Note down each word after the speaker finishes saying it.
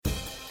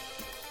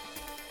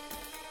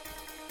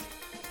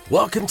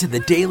Welcome to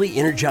the Daily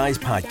Energize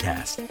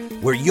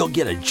Podcast, where you'll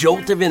get a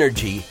jolt of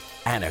energy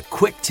and a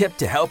quick tip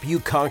to help you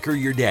conquer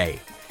your day.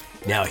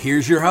 Now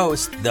here's your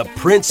host, the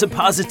Prince of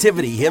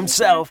Positivity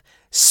himself,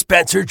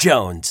 Spencer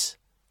Jones.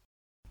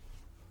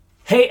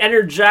 Hey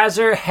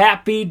Energizer,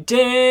 happy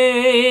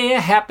day,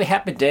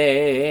 happy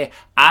day.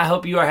 I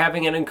hope you are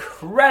having an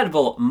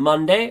incredible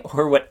Monday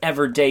or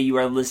whatever day you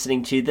are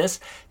listening to this.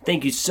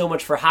 Thank you so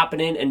much for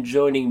hopping in and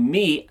joining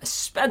me,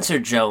 Spencer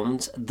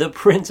Jones, the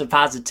Prince of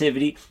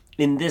Positivity,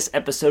 in this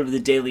episode of the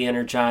Daily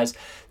Energize.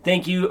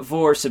 Thank you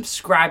for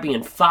subscribing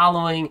and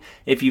following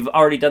if you've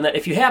already done that.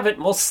 If you haven't,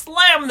 well,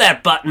 slam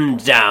that button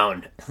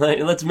down.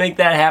 Let's make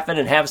that happen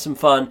and have some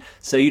fun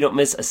so you don't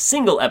miss a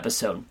single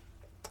episode.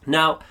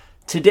 Now,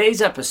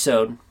 today's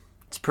episode,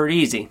 it's pretty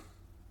easy.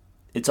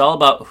 It's all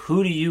about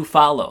who do you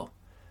follow?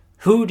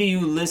 Who do you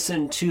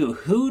listen to?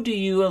 Who do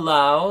you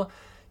allow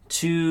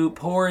to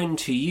pour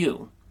into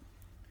you?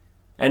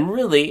 And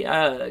really,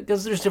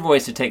 because there's different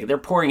ways to take it. They're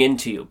pouring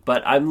into you,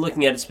 but I'm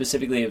looking at it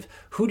specifically of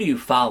who do you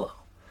follow?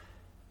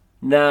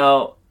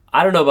 Now,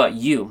 I don't know about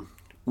you.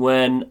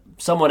 When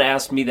someone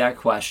asks me that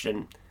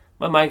question,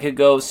 my mind could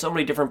go so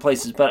many different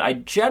places, but I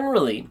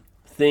generally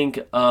think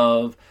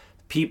of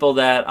people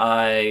that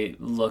I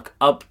look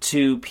up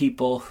to,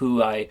 people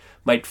who I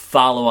might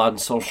follow on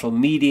social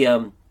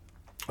media,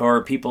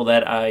 or people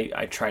that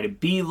I try to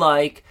be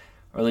like,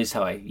 or at least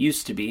how I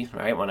used to be,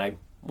 right? When I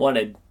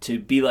wanted to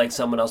be like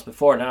someone else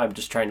before, now I'm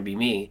just trying to be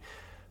me.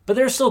 But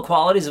there's still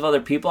qualities of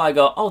other people. I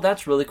go, oh,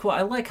 that's really cool.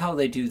 I like how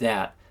they do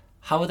that.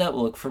 How would that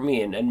look for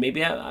me? And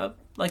maybe I'd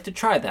like to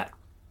try that.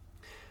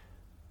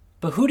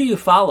 But who do you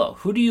follow?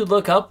 Who do you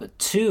look up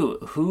to?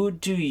 Who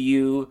do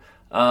you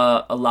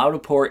allow to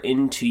pour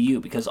into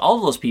you? Because all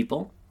of those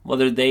people,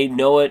 whether they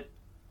know it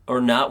or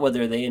not,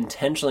 whether they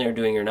intentionally are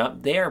doing it or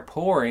not, they are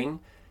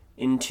pouring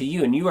into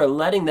you, and you are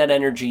letting that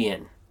energy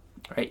in,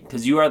 right?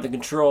 Because you are the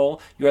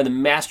control, you are the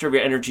master of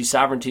your energy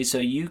sovereignty, so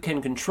you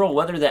can control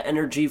whether that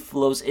energy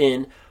flows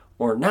in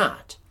or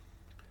not.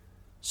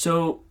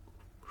 So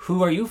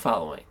who are you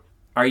following?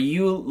 Are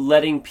you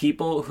letting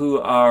people who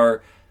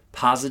are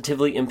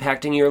positively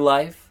impacting your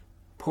life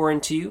pour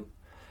into you?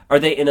 Are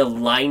they in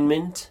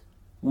alignment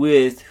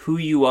with who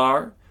you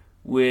are,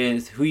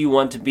 with who you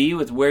want to be,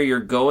 with where you're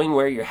going,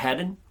 where you're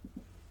headed?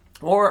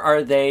 Or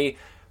are they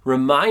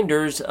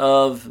reminders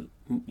of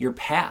your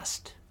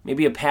past?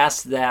 Maybe a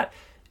past that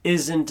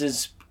isn't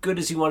as good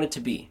as you want it to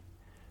be.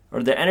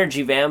 Or the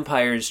energy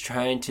vampires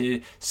trying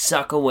to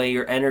suck away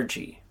your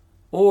energy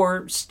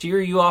or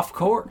steer you off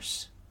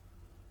course.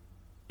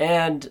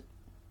 And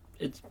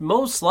it's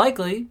most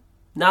likely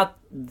not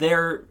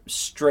their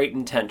straight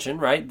intention,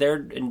 right? Their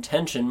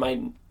intention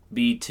might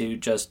be to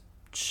just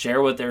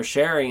share what they're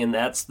sharing, and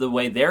that's the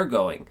way they're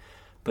going.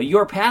 But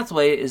your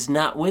pathway is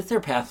not with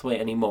their pathway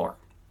anymore.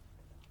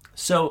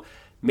 So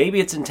maybe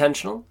it's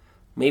intentional,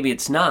 maybe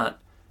it's not,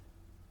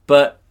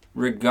 but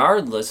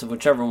regardless of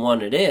whichever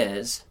one it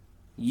is,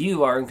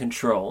 you are in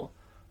control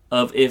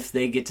of if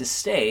they get to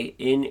stay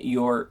in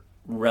your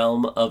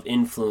realm of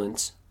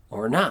influence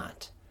or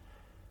not.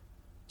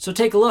 So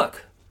take a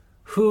look.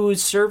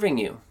 Who's serving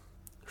you?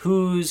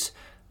 Who's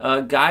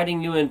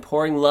guiding you and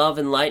pouring love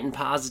and light and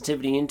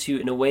positivity into you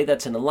in a way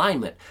that's in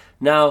alignment?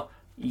 Now,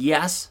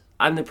 yes,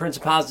 I'm the Prince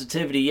of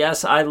Positivity.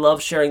 Yes, I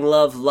love sharing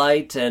love,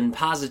 light, and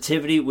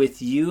positivity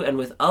with you and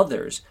with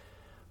others.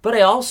 But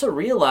I also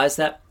realize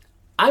that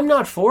I'm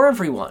not for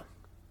everyone.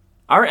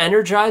 Our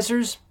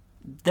energizers,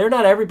 they're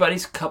not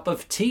everybody's cup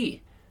of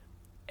tea.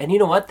 And you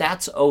know what?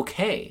 That's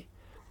okay.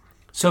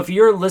 So if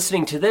you're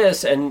listening to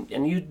this and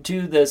you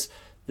do this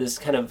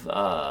kind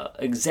of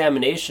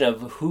examination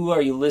of who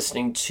are you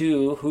listening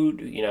to,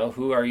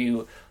 who are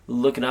you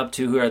looking up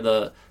to, who are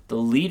the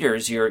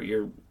leaders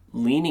you're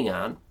leaning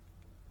on,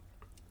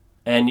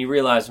 and you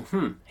realize,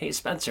 hey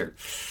Spencer,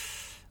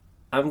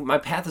 my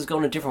path is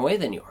going a different way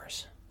than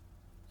yours.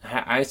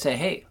 I say,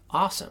 hey,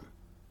 awesome.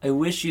 I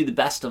wish you the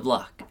best of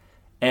luck,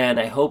 and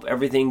I hope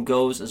everything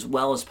goes as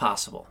well as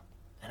possible.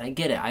 And I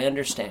get it, I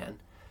understand.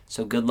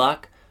 So good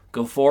luck,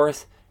 go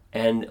forth,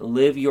 and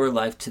live your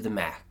life to the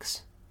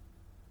max.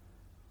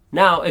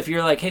 Now, if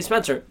you're like, hey,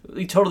 Spencer,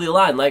 we totally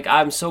align. Like,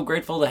 I'm so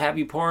grateful to have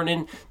you pouring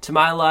into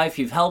my life.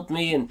 You've helped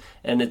me, and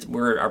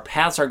our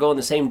paths are going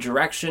the same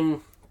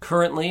direction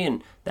currently,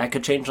 and that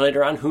could change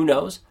later on. Who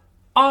knows?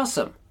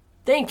 Awesome.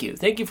 Thank you.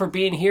 Thank you for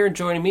being here and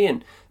joining me.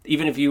 And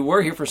even if you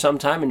were here for some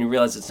time and you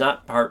realize it's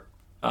not part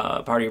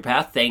of your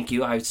path, thank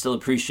you. I still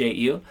appreciate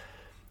you.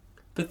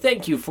 But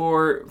thank you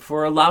for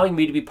allowing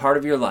me to be part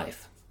of your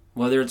life,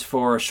 whether it's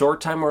for a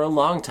short time or a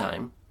long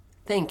time.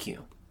 Thank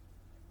you.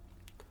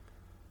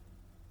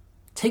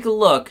 Take a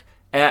look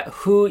at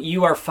who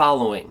you are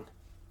following.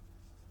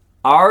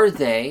 Are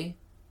they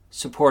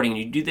supporting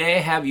you? Do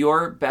they have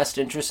your best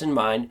interests in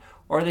mind,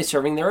 or are they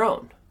serving their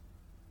own?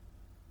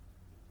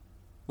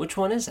 Which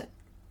one is it?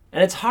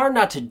 And it's hard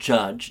not to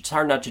judge. It's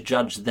hard not to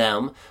judge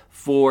them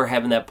for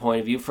having that point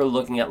of view, for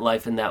looking at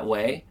life in that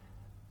way.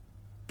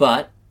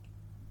 But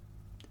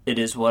it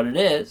is what it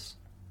is.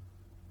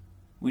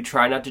 We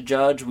try not to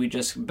judge. We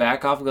just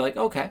back off and go like,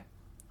 okay,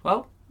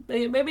 well,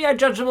 maybe I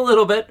judge them a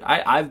little bit.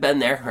 I've been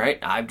there, right?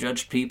 I've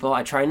judged people.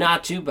 I try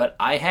not to, but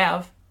I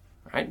have,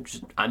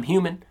 right? I'm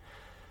human.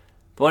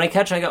 But when I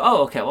catch it, I go,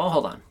 oh, okay, well,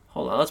 hold on,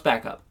 let's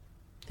back up.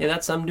 Hey,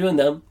 I'm doing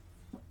them.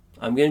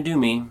 I'm going to do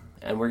me,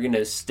 and we're going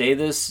to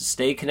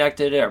stay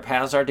connected. Our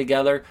paths are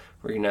together.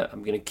 I'm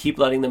going to keep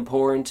letting them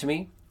pour into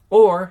me.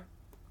 Or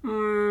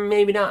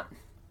maybe not.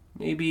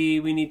 Maybe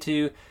we need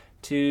to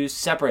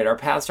separate. Our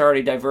paths are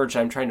already diverged.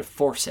 I'm trying to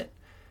force it,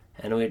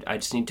 and I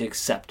just need to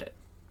accept it.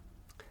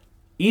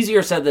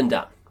 Easier said than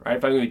done, right?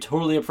 If I'm going to be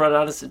totally upfront and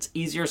honest, it's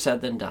easier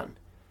said than done.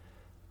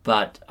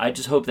 But I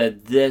just hope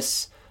that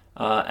this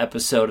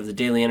episode of the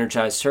Daily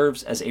Energize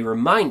serves as a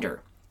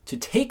reminder to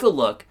take a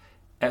look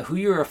at who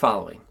you are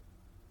following.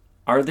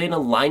 Are they in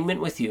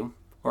alignment with you,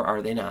 or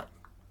are they not?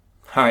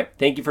 All right,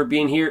 thank you for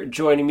being here,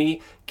 joining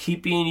me.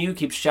 Keep being you,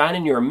 keep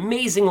shining your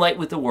amazing light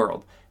with the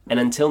world. And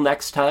until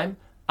next time,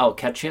 I'll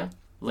catch you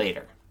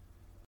later.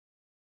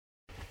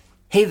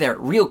 Hey there,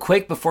 real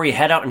quick before you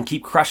head out and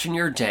keep crushing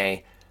your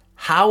day,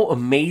 how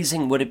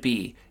amazing would it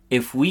be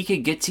if we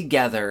could get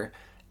together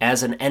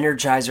as an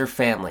Energizer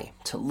family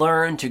to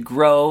learn, to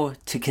grow,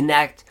 to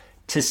connect,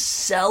 to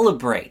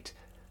celebrate?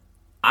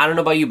 I don't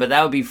know about you, but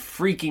that would be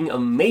freaking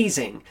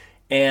amazing.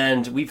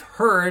 And we've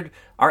heard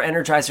our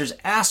Energizers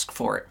ask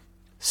for it.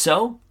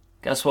 So,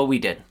 guess what we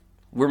did?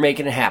 We're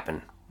making it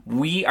happen.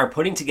 We are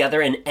putting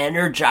together an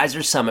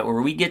Energizer Summit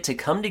where we get to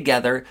come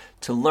together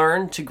to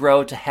learn, to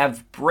grow, to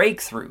have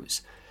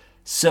breakthroughs.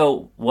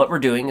 So what we're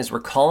doing is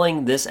we're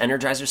calling this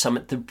Energizer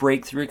Summit the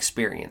Breakthrough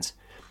Experience.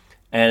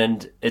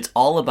 And it's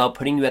all about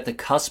putting you at the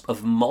cusp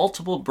of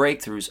multiple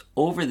breakthroughs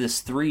over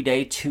this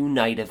 3-day,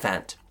 2-night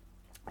event.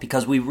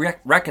 Because we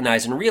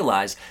recognize and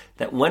realize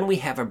that when we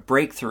have a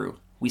breakthrough,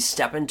 we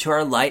step into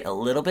our light a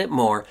little bit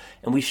more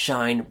and we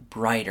shine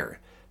brighter.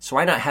 So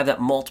why not have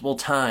that multiple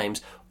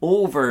times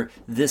over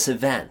this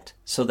event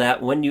so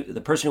that when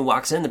the person who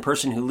walks in, the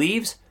person who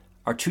leaves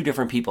are two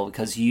different people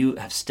because you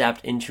have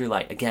stepped into your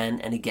light again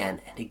and again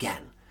and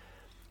again.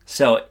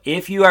 So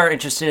if you are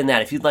interested in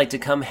that, if you'd like to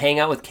come hang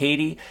out with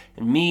Katie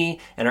and me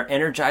and our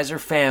Energizer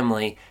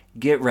family,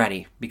 get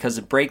ready because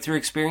the Breakthrough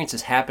Experience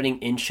is happening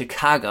in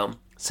Chicago,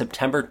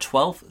 September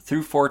 12th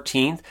through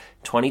 14th,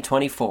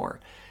 2024.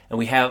 And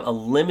we have a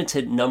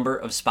limited number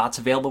of spots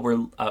available.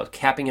 We're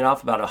capping it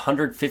off about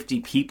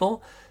 150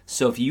 people.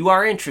 So if you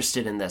are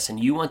interested in this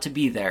and you want to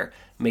be there,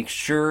 make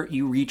sure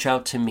you reach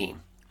out to me.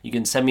 You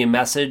can send me a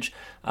message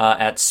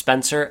at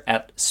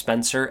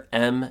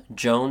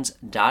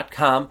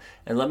spencer@spencermjones.com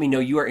and let me know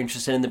you are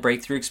interested in the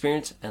Breakthrough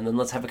Experience, and then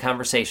let's have a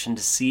conversation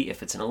to see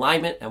if it's in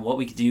alignment and what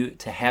we can do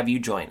to have you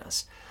join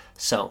us.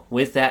 So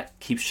with that,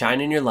 keep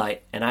shining your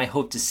light, and I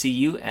hope to see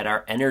you at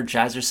our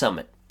Energizer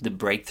Summit, the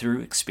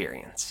Breakthrough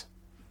Experience.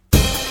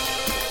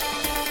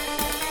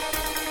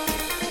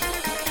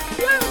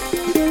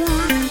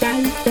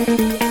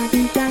 Woo!